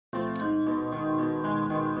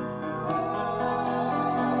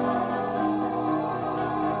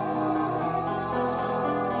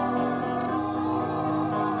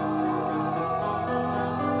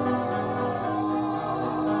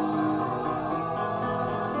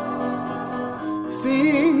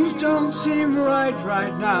Things don't seem right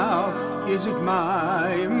now. Is it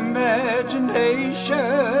my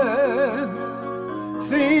imagination?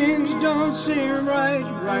 Things don't seem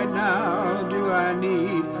right now. Do I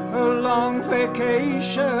need a long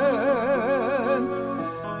vacation?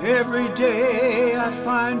 Every day I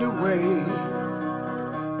find a way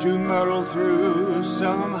to muddle through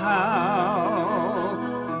somehow,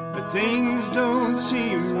 but things don't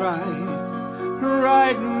seem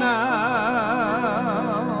right now.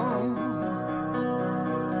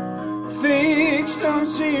 Things don't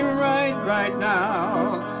seem right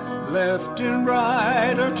now. Left and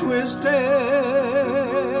right are twisted.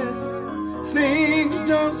 Things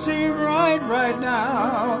don't seem right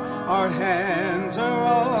now. Our hands are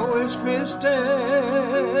always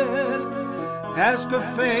fisted. Ask a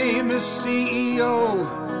famous CEO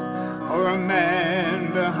or a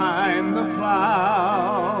man behind the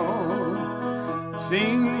plow.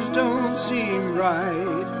 Things don't seem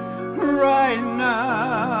right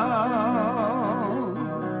now.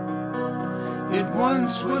 It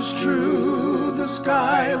once was true, the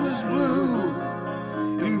sky was blue,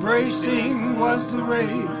 embracing was the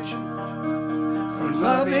rage, for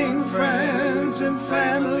loving friends and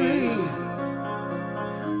family,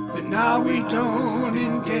 but now we don't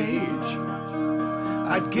engage.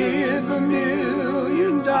 I'd give $1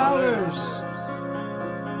 million,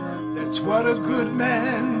 that's what a good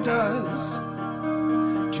man does,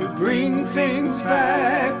 to bring things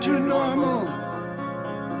back to normal,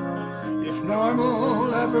 if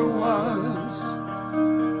normal ever was.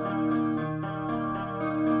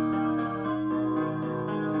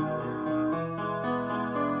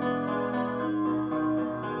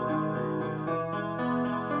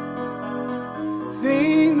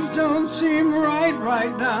 Things don't seem right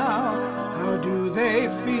now. How do they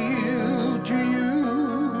feel to you?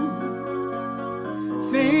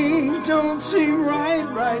 Things don't seem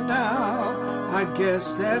right now. I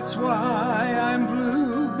guess that's why I'm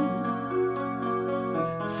blue.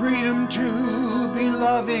 Freedom to be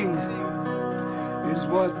loving is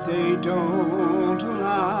what they don't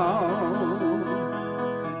allow.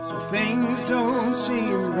 So things don't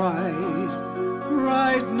seem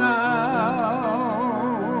right now.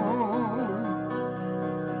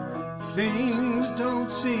 Things don't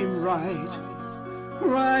seem right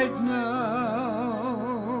now.